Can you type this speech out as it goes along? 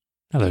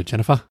Hello,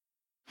 Jennifer.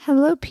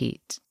 Hello,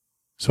 Pete.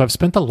 So I've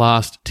spent the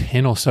last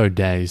 10 or so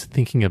days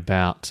thinking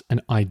about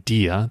an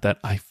idea that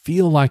I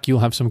feel like you'll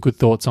have some good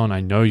thoughts on. I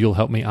know you'll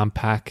help me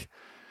unpack.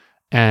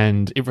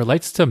 And it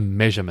relates to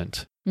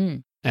measurement.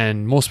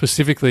 And more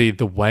specifically,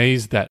 the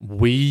ways that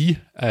we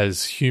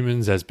as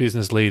humans, as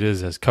business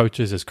leaders, as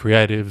coaches, as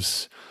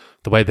creatives,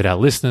 the way that our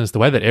listeners, the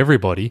way that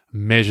everybody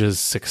measures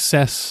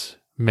success,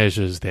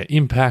 measures their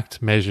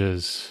impact,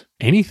 measures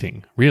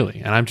anything, really.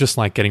 And I'm just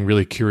getting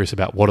really curious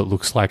about what it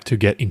looks like to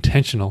get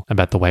intentional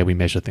about the way we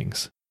measure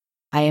things.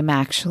 I am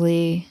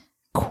actually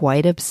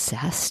quite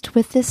obsessed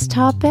with this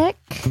topic,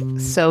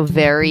 so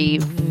very,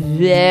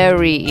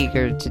 very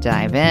eager to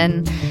dive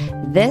in.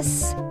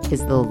 This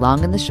is the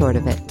long and the short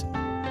of it.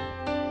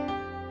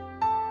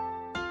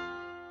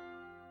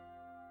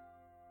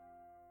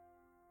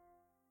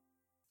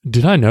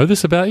 Did I know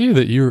this about you,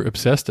 that you're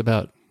obsessed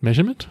about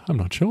measurement? I'm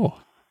not sure.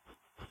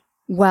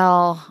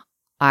 Well,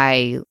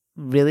 I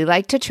really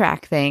like to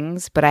track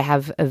things, but I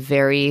have a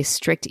very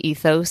strict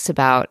ethos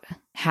about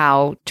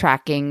how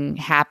tracking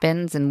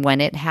happens and when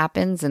it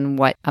happens and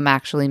what I'm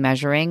actually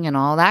measuring and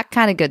all that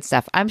kind of good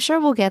stuff. I'm sure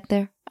we'll get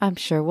there. I'm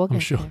sure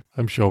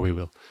we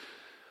will.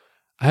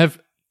 I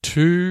have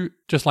two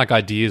just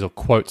ideas or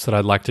quotes that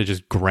I'd like to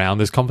just ground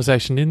this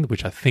conversation in,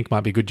 which I think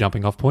might be good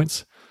jumping off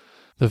points.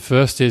 The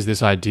first is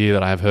this idea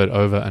that I've heard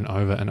over and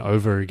over and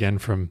over again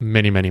from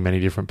many, many,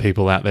 many different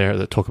people out there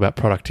that talk about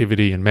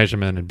productivity and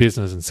measurement and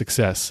business and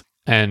success.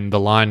 And the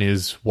line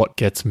is, what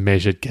gets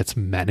measured gets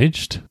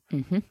managed.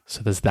 Mm-hmm.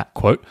 So there's that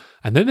quote.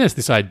 And then there's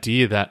this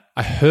idea that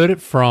I heard it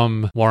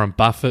from Warren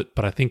Buffett,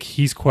 but I think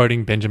he's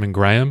quoting Benjamin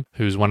Graham,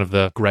 who's one of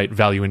the great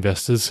value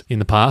investors in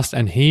the past.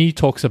 And he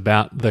talks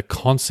about the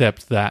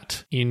concept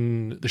that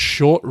in the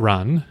short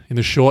run, in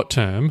the short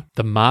term,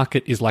 the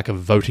market is like a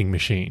voting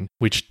machine,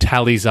 which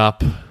tallies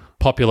up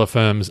popular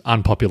firms,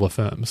 unpopular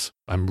firms.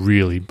 I'm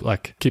really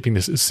keeping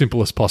this as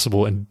simple as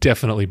possible and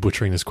definitely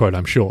butchering this quote,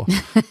 I'm sure.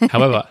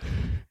 However,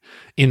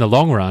 in the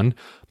long run,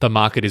 the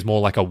market is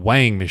more like a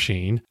weighing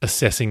machine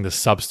assessing the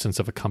substance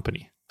of a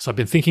company. So I've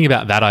been thinking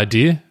about that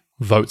idea,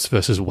 votes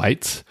versus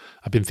weights.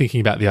 I've been thinking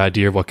about the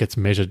idea of what gets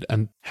measured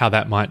and how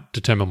that might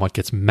determine what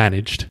gets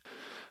managed.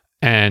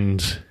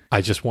 And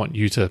I just want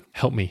you to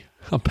help me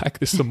unpack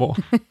this some more.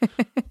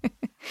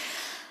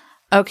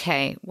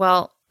 Okay,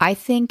 well, I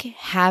think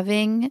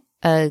having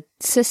a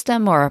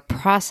system or a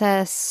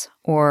process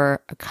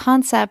or a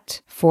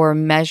concept for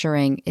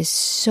measuring is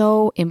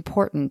so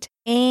important.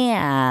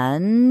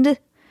 And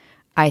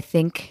I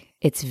think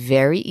it's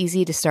very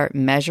easy to start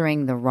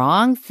measuring the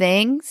wrong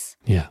things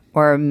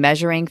or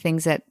measuring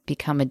things that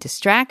become a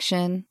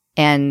distraction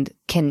and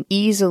can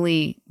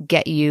easily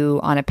get you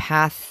on a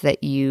path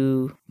that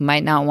you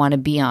might not want to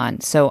be on.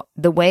 So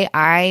the way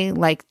I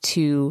like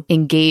to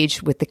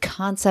engage with the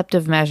concept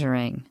of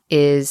measuring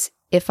is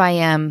if I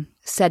am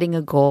setting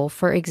a goal,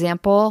 for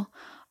example,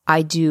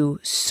 I do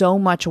so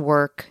much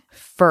work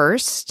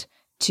first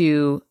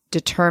to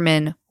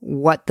determine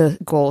what the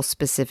goal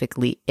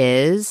specifically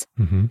is,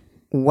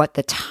 what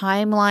the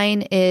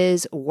timeline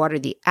is, what are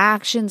the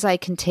actions I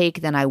can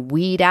take. Then I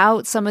weed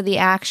out some of the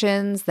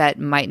actions that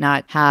might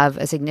not have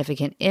a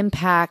significant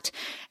impact.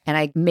 And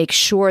I make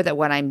sure that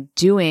what I'm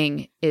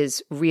doing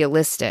is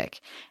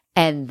realistic.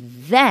 And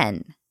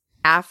then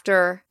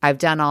after I've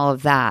done all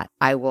of that,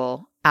 I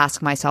will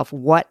ask myself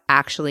what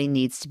actually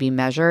needs to be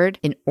measured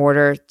in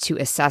order to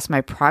assess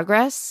my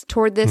progress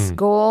toward this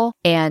goal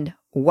and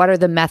what are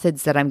the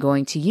methods that I'm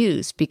going to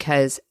use,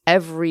 because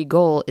every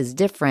goal is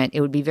different.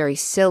 It would be very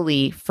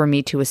silly for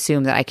me to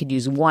assume that I could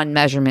use one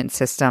measurement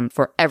system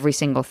for every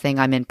single thing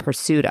I'm in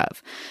pursuit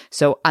of.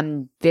 So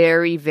I'm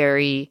very,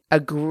 very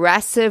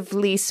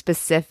aggressively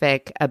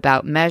specific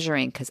about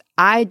measuring because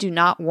I do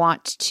not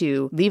want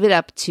to leave it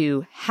up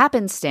to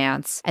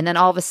happenstance. And then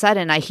all of a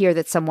sudden I hear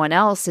that someone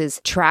else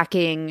is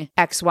tracking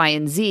X, Y,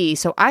 and Z.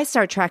 So I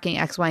start tracking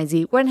X, Y, and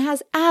Z when it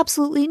has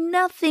absolutely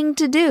nothing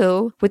to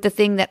do with the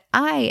thing that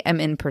I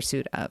am in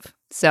pursuit of.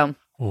 So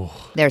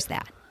there's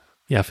that.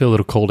 Yeah, I feel a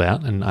little called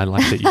out, and I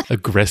like that you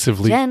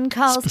aggressively... Jen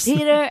calls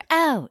Peter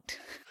out.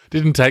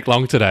 Didn't take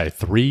long today,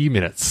 3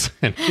 minutes.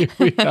 And here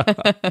we are.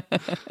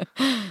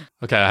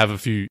 Okay, I have a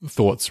few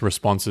thoughts,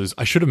 responses.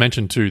 I should have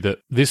mentioned too that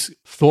this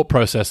thought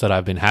process that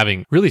I've been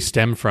having really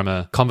stemmed from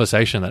a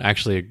conversation that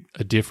actually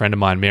a dear friend of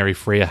mine, Mary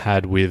Freer,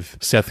 had with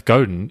Seth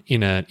Godin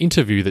in an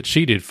interview that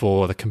she did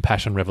for the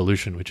Compassion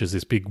Revolution, which is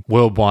this big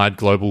worldwide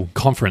global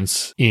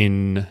conference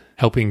in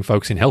helping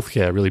folks in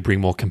healthcare really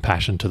bring more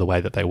compassion to the way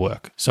that they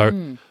work.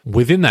 So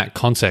within that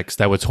context,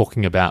 they were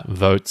talking about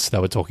votes. They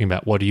were talking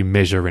about what do you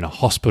measure in a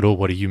hospital?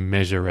 What do you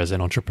measure as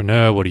an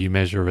entrepreneur? What do you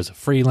measure as a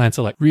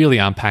freelancer? Like really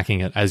unpacking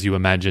it as you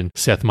imagine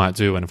Seth might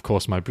do. And of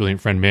course, my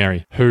brilliant friend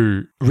Mary,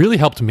 who really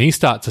helped me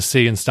start to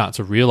see and start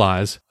to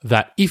realize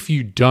that if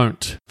you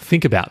don't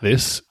think about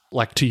this,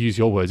 like to use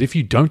your words, if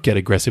you don't get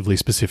aggressively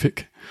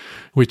specific,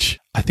 which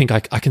I think I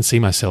can see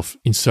myself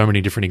in so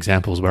many different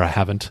examples where I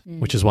haven't,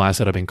 which is why I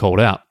said I've been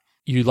called out.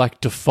 You like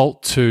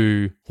default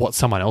to what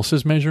someone else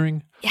is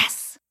measuring.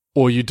 Yes.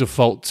 Or you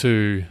default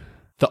to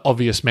the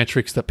obvious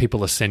metrics that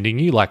people are sending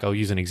you. Like I'll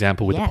use an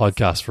example with Yes. the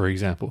podcast, for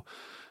example.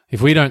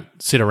 If we don't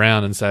sit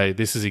around and say,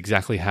 this is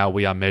exactly how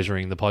we are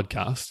measuring the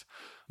podcast,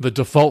 the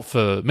default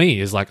for me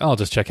is like, I'll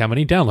just check how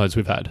many downloads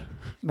we've had.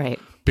 Right.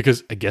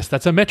 Because I guess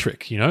that's a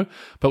metric,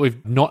 but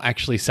we've not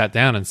actually sat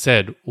down and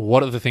said,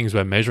 what are the things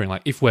we're measuring?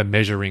 Like if we're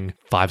measuring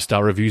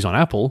 5-star reviews on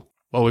Apple,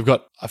 well, we've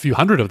got a few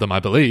hundred of them, I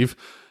believe.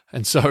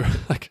 And so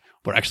like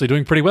we're actually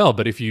doing pretty well.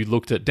 But if you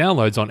looked at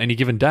downloads on any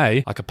given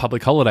day, like a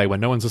public holiday when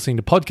no one's listening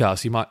to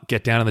podcasts, you might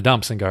get down in the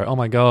dumps and go, oh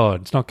my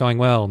God, it's not going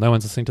well. No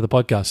one's listening to the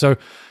podcast. So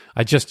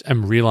I just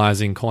am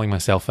realizing, calling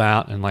myself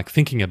out and like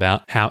thinking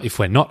about how if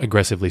we're not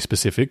aggressively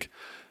specific,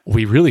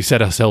 we really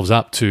set ourselves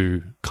up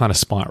to kind of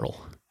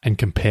spiral and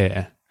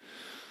compare.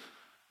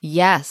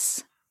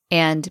 Yes.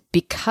 And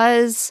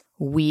because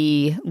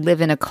we live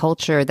in a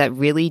culture that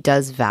really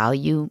does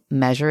value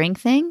measuring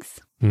things,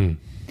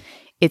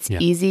 it's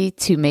easy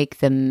to make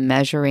the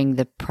measuring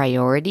the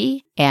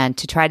priority and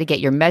to try to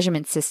get your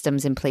measurement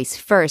systems in place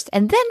first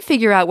and then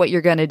figure out what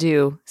you're going to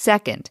do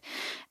second.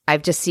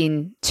 I've just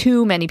seen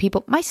too many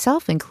people,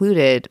 myself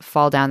included,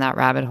 fall down that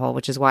rabbit hole,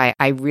 which is why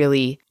I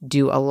really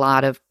do a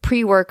lot of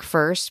pre-work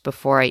first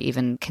before I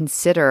even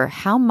consider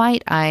how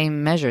might I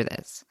measure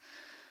this.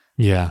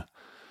 Yeah.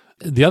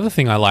 The other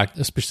thing I like,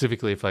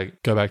 specifically if I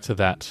go back to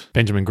that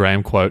Benjamin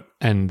Graham quote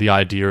and the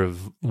idea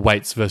of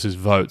weights versus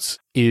votes,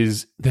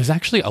 is there's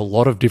actually a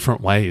lot of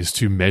different ways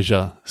to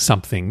measure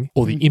something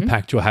or the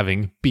impact you're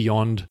having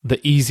beyond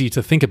the easy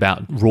to think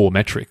about raw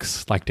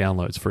metrics like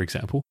downloads, for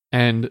example.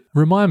 And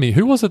remind me,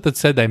 who was it that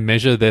said they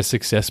measure their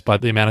success by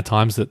the amount of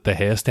times that the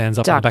hair stands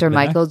up on the back Dr. of the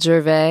neck? Michael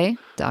Gervais.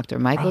 Dr.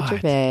 Michael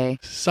Gervais.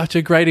 Such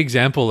a great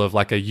example of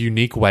like a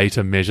unique way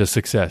to measure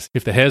success.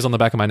 If the hairs on the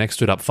back of my neck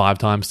stood up 5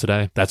 times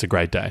today, that's a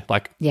great day.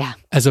 Like, yeah,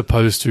 as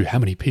opposed to how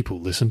many people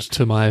listened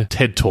to my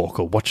TED talk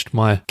or watched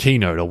my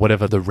keynote or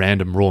whatever the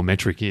random raw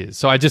metric is.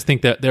 So I just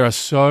think that there are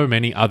so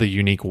many other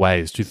unique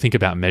ways to think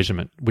about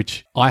measurement,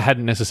 which I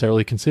hadn't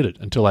necessarily considered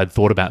until I'd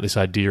thought about this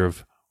idea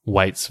of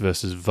weights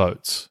versus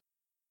votes.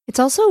 It's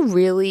also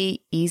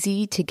really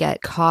easy to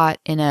get caught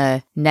in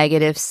a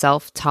negative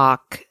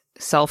self-talk,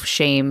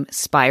 self-shame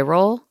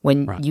spiral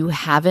when you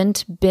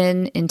haven't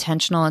been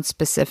intentional and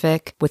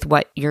specific with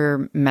what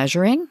you're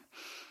measuring.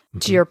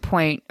 To your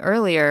point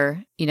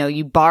earlier,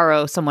 you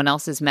borrow someone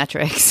else's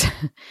metrics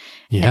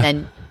and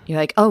then you're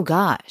like, oh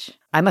gosh,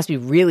 I must be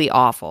really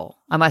awful.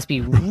 I must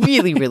be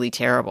really, really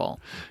terrible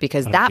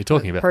because that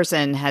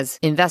person has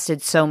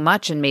invested so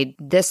much and made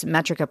this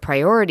metric a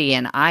priority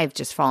and I've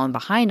just fallen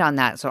behind on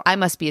that. So I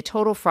must be a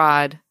total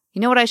fraud.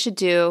 You know what I should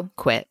do?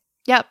 Quit.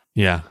 Yep.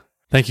 Yeah.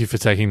 Thank you for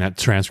taking that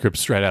transcript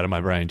straight out of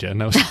my brain,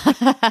 Jen.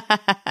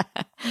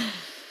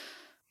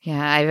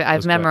 Yeah,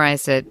 I've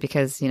memorized it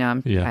because,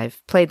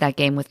 I've played that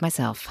game with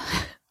myself.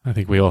 I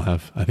think we all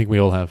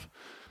have.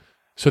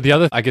 So the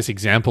other, I guess,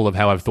 example of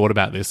how I've thought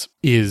about this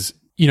is,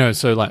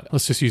 so like,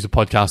 let's just use a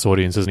podcast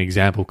audience as an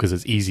example because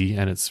it's easy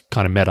and it's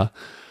kind of meta.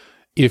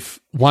 If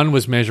one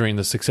was measuring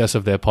the success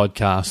of their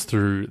podcast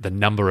through the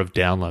number of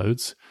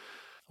downloads,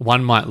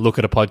 one might look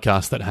at a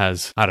podcast that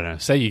has, I don't know,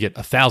 say you get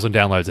 1,000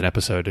 downloads an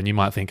episode and you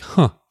might think,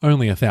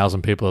 only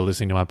 1,000 people are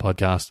listening to my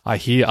podcast. I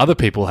hear other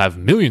people have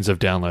millions of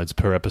downloads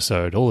per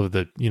episode. All of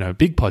the,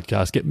 big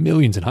podcasts get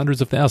millions and hundreds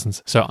of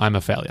thousands. So I'm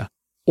a failure.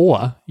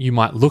 Or you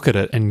might look at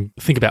it and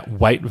think about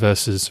weight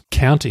versus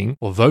counting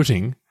or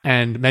voting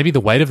and maybe the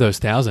weight of those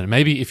 1,000.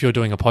 Maybe if you're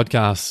doing a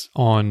podcast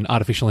on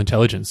artificial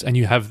intelligence and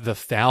you have the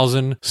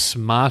 1,000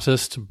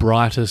 smartest,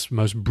 brightest,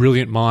 most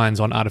brilliant minds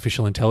on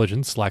artificial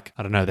intelligence, like,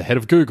 I don't know, the head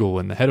of Google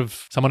and the head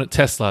of someone at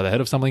Tesla, the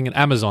head of something at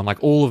Amazon,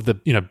 like all of the,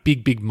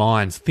 big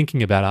minds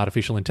thinking about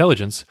artificial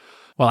intelligence.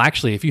 Well,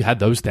 actually, if you had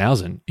those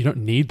 1,000, you don't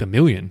need the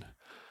million.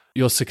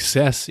 Your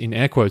success, in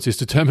air quotes, is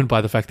determined by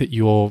the fact that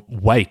your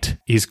weight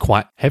is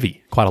quite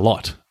heavy, quite a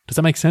lot. Does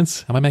that make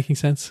sense? Am I making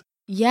sense?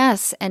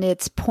 Yes, and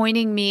it's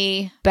pointing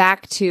me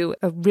back to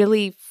a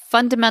really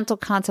fundamental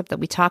concept that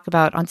we talk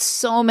about on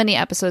so many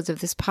episodes of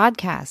this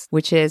podcast,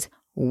 which is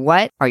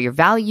what are your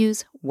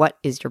values? What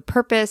is your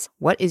purpose?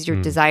 What is your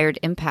desired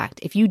impact?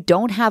 If you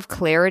don't have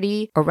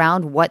clarity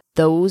around what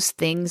those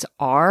things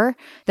are,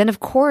 then of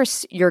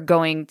course you're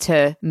going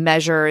to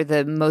measure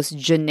the most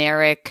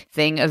generic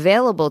thing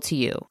available to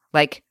you.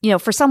 Like,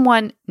 for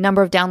someone,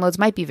 number of downloads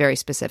might be very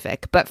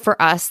specific, but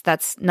for us,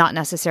 that's not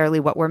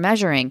necessarily what we're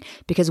measuring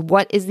because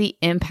what is the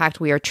impact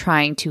we are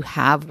trying to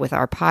have with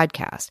our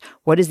podcast?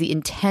 What is the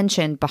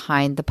intention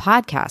behind the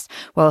podcast?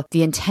 Well,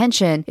 the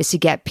intention is to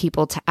get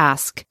people to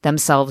ask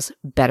themselves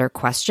better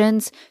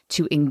questions,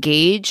 to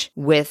engage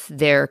with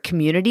their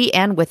community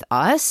and with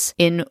us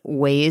in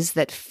ways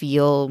that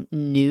feel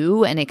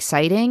new and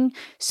exciting.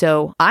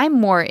 So I'm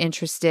more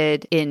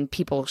interested in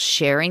people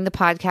sharing the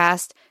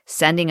podcast,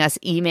 sending us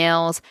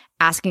emails,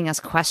 asking us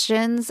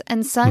questions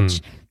and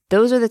such.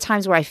 Those are the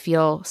times where I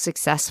feel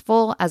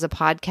successful as a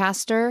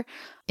podcaster.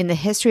 In the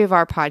history of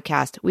our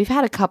podcast, we've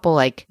had a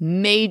couple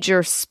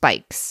major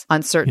spikes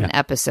on certain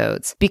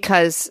episodes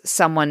because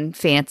someone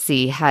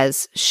fancy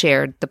has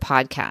shared the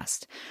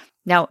podcast.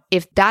 Now,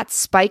 if that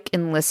spike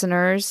in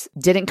listeners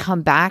didn't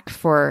come back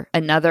for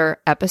another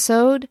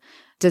episode,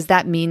 does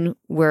that mean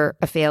we're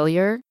a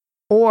failure?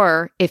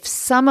 Or if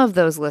some of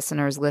those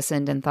listeners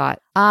listened and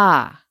thought,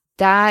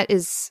 that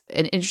is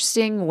an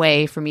interesting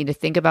way for me to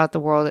think about the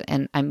world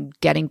and I'm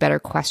getting better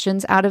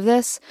questions out of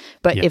this.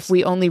 But Yes. if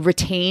we only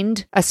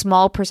retained a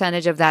small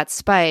percentage of that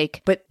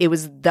spike, but it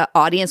was the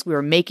audience we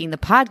were making the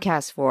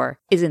podcast for,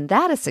 isn't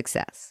that a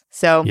success?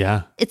 So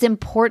Yeah. it's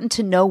important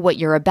to know what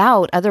you're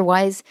about.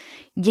 Otherwise,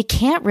 you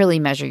can't really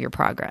measure your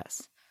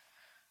progress.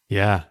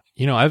 Yeah.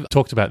 I've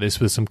talked about this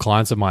with some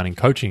clients of mine in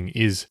coaching,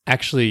 is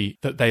actually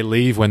that they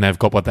leave when they've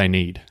got what they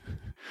need.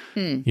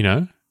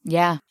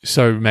 Yeah.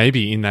 So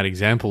maybe in that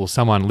example,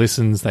 someone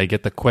listens, they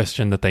get the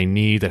question that they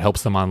need that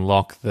helps them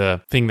unlock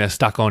the thing they're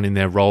stuck on in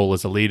their role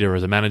as a leader,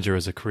 as a manager,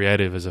 as a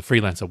creative, as a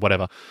freelancer,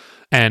 whatever.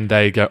 And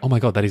they go, oh my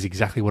God, that is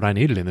exactly what I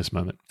needed in this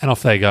moment. And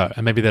off they go.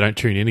 And maybe they don't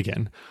tune in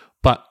again.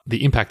 But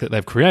the impact that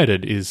they've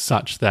created is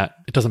such that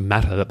it doesn't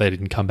matter that they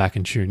didn't come back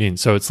and tune in.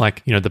 So it's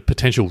like, the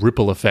potential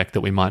ripple effect that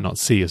we might not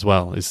see as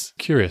well is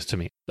curious to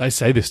me. I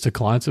say this to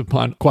clients of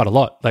mine quite a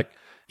lot. Like,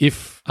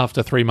 if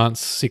after 3 months,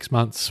 6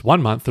 months,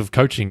 1 month of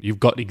coaching, you've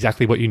got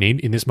exactly what you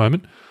need in this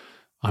moment,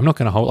 I'm not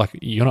going to hold,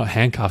 you're not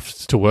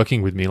handcuffed to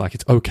working with me.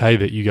 It's okay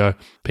that you go,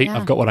 Pete,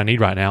 I've got what I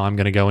need right now. I'm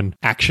going to go and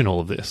action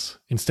all of this.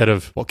 Instead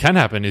of, what can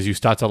happen is you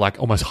start to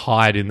almost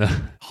hide in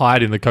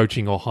the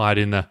coaching or hide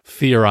in the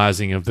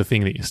theorizing of the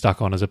thing that you're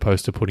stuck on, as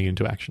opposed to putting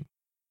into action.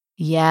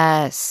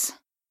 Yes.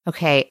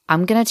 Okay,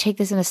 I'm going to take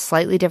this in a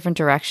slightly different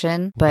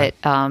direction, but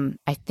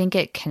I think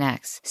it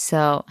connects.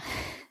 So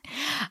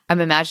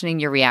I'm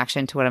imagining your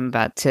reaction to what I'm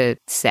about to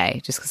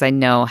say, just because I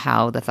know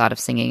how the thought of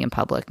singing in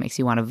public makes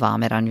you want to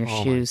vomit on your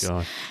shoes. My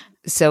God.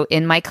 So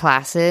in my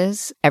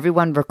classes,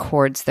 everyone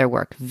records their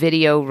work.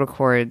 Video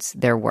records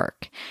their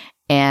work.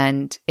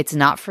 And it's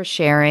not for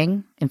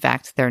sharing. In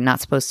fact, they're not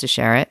supposed to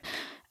share it,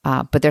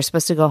 but they're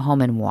supposed to go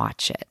home and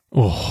watch it.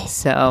 Oh.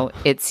 So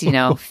it's,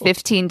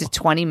 15 to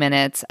 20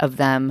 minutes of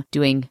them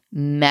doing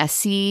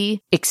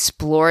messy,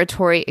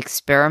 exploratory,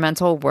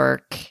 experimental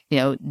work,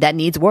 that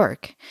needs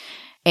work.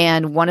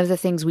 And one of the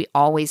things we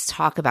always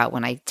talk about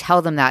when I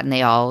tell them that and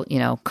they all,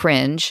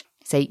 cringe,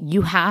 say,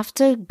 you have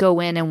to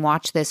go in and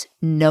watch this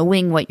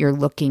knowing what you're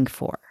looking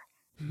for.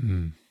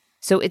 Mm.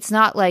 So it's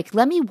not like,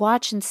 let me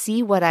watch and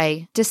see what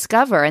I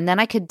discover, and then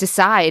I could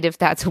decide if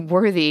that's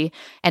worthy.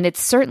 And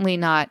it's certainly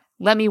not,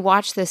 let me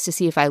watch this to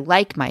see if I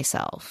like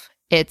myself.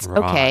 It's,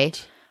 okay,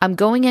 I'm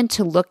going in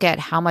to look at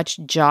how much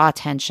jaw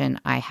tension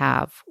I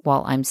have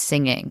while I'm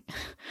singing.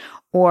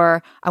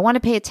 Or I want to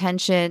pay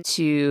attention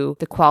to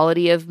the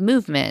quality of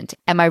movement.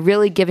 Am I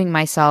really giving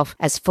myself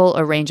as full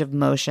a range of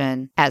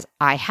motion as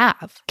I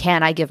have?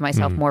 Can I give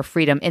myself more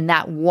freedom in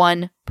that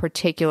one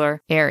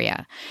particular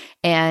area?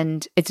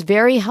 And it's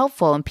very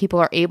helpful, and people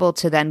are able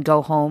to then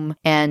go home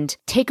and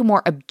take a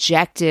more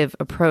objective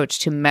approach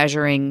to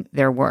measuring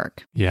their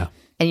work. Yeah.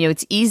 And,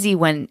 it's easy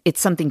when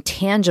it's something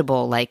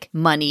tangible like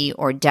money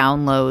or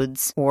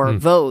downloads or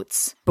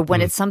votes. But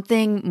when it's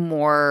something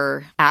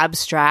more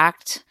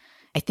abstract,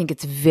 I think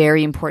it's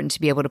very important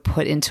to be able to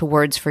put into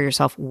words for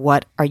yourself,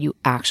 what are you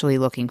actually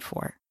looking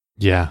for?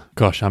 Yeah.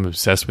 Gosh, I'm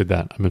obsessed with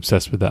that.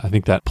 I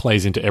think that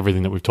plays into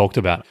everything that we've talked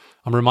about.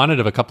 I'm reminded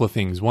of a couple of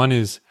things. One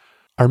is,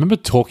 I remember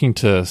talking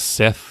to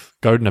Seth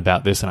Godin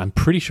about this, and I'm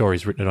pretty sure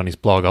he's written it on his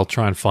blog. I'll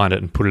try and find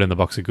it and put it in the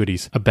box of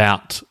goodies,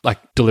 about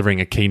delivering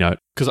a keynote.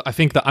 Because I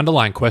think the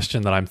underlying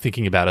question that I'm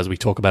thinking about as we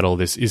talk about all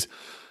this is,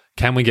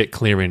 can we get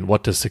clear in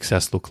what does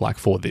success look like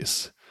for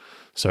this?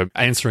 So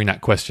answering that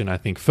question, I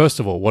think, first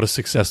of all, what does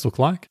success look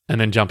like? And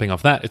then jumping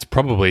off that, it's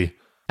probably,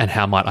 and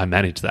how might I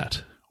manage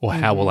that? Or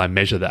how will I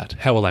measure that?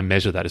 How will I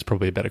measure that is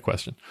probably a better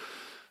question.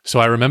 So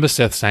I remember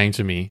Seth saying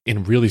to me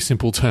in really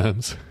simple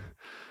terms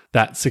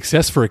that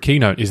success for a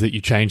keynote is that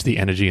you change the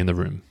energy in the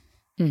room.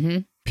 Mm-hmm.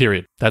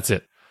 Period. That's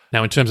it.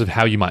 Now, in terms of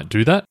how you might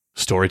do that,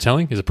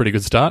 storytelling is a pretty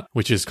good start,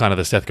 which is kind of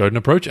the Seth Godin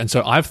approach. And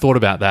so I've thought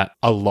about that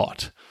a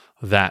lot.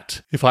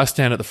 That if I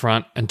stand at the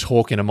front and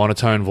talk in a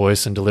monotone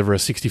voice and deliver a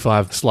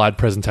 65-slide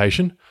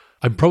presentation,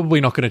 I'm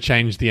probably not going to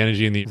change the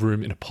energy in the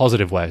room in a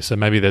positive way. So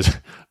maybe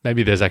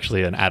there's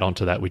actually an add-on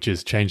to that, which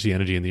is change the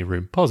energy in the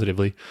room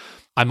positively.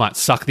 I might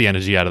suck the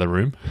energy out of the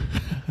room.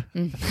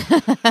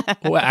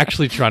 What we're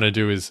actually trying to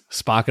do is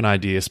spark an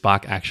idea,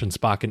 spark action,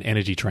 spark an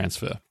energy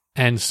transfer.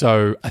 And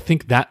so I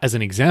think that as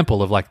an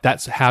example of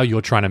that's how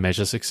you're trying to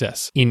measure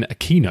success. In a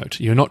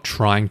keynote, you're not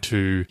trying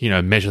to,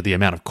 measure the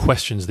amount of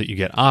questions that you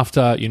get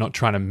after. You're not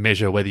trying to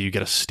measure whether you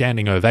get a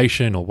standing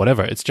ovation or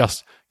whatever. It's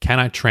just, can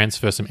I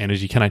transfer some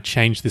energy? Can I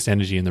change this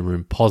energy in the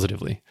room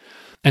positively?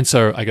 And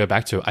so I go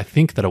back to, I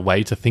think that a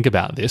way to think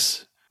about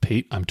this,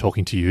 Pete, I'm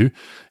talking to you,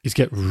 is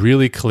get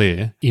really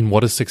clear in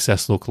what does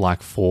success look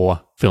like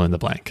for fill in the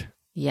blank.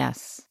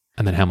 Yes.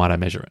 And then how might I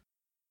measure it?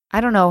 I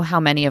don't know how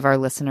many of our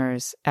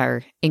listeners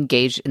are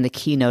engaged in the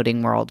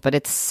keynoting world, but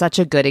it's such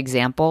a good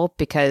example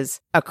because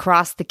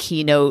across the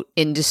keynote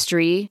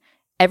industry,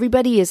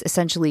 everybody is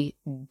essentially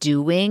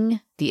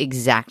doing the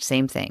exact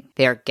same thing.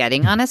 They're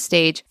getting on a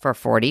stage for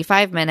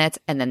 45 minutes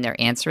and then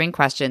they're answering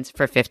questions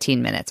for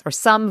 15 minutes or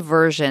some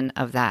version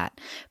of that.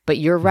 But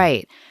you're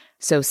right.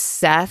 So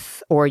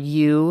Seth or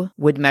you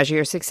would measure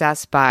your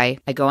success by,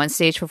 I go on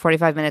stage for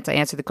 45 minutes, I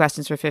answer the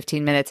questions for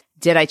 15 minutes.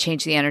 Did I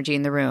change the energy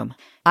in the room?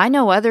 I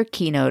know other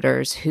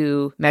keynoters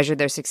who measure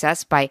their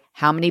success by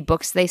how many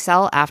books they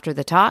sell after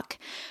the talk,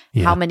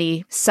 how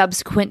many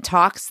subsequent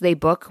talks they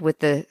book with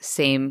the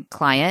same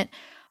client.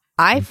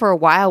 I, for a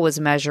while, was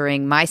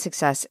measuring my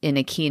success in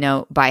a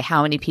keynote by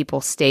how many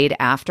people stayed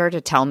after to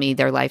tell me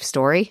their life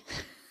story.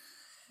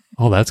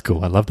 Oh, that's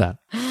cool. I love that.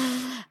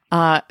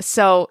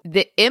 So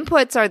the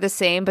inputs are the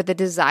same, but the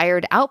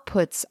desired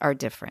outputs are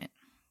different.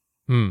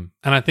 And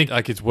I think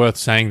it's worth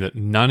saying that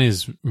none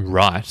is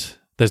right.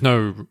 There's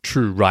no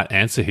true right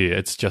answer here.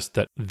 It's just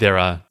that there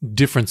are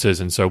differences.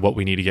 And so what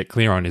we need to get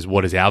clear on is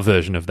what is our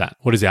version of that?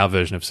 What is our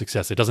version of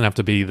success? It doesn't have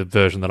to be the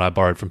version that I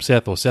borrowed from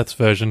Seth or Seth's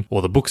version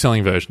or the book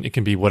selling version. It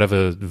can be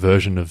whatever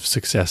version of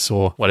success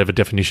or whatever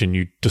definition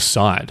you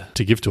decide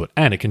to give to it.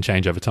 And it can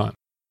change over time.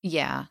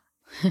 Yeah.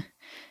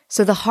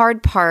 So the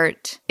hard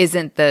part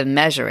isn't the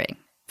measuring.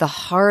 The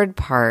hard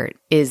part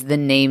is the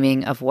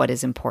naming of what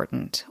is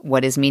important,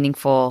 what is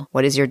meaningful,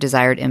 what is your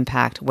desired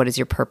impact, what is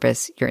your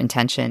purpose, your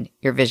intention,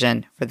 your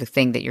vision for the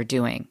thing that you're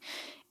doing.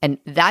 And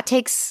that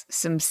takes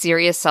some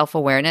serious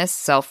self-awareness,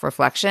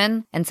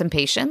 self-reflection, and some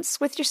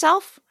patience with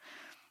yourself.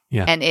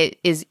 Yeah. And it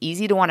is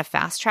easy to want to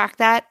fast track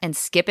that and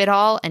skip it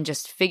all and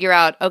just figure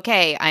out,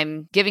 okay,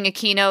 I'm giving a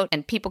keynote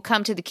and people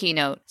come to the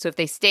keynote. So if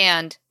they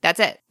stand,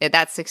 that's it.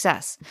 That's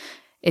success.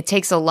 It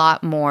takes a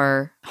lot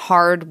more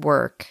hard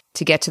work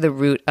to get to the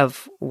root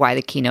of why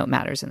the keynote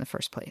matters in the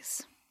first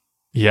place.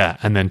 Yeah,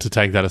 and then to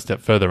take that a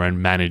step further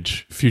and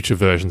manage future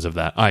versions of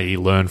that, i.e.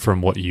 learn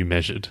from what you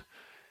measured.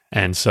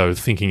 And so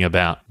thinking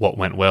about what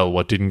went well,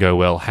 what didn't go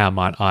well, how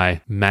might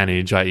I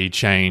manage, i.e.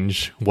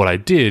 change what I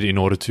did in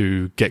order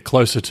to get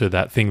closer to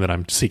that thing that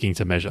I'm seeking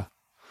to measure.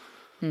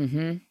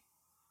 Mm-hmm.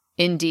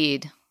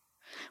 Indeed.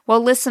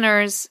 Well,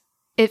 listeners,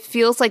 it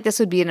feels like this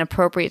would be an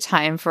appropriate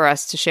time for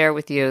us to share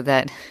with you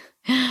that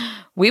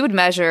we would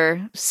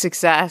measure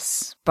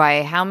success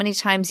by how many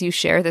times you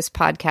share this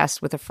podcast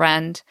with a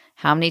friend,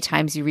 how many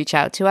times you reach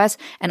out to us,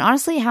 and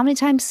honestly, how many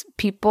times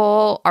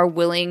people are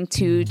willing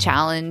to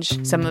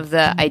challenge some of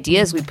the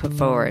ideas we put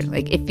forward.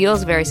 Like, it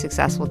feels very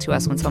successful to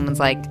us when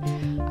someone's like,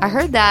 I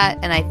heard that,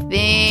 and I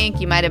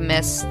think you might have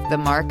missed the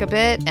mark a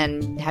bit,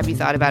 and have you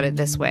thought about it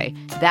this way?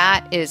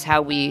 That is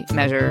how we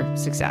measure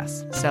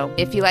success. So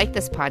if you like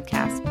this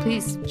podcast,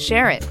 please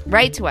share it,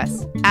 write to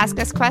us, ask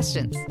us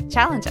questions,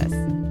 challenge us.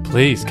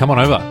 Please come on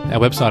over.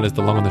 Our website is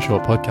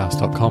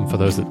thelongandtheshortpodcast.com for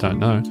those that don't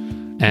know,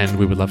 and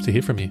we would love to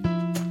hear from you.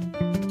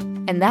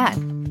 And that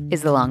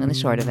is the long and the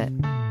short of it.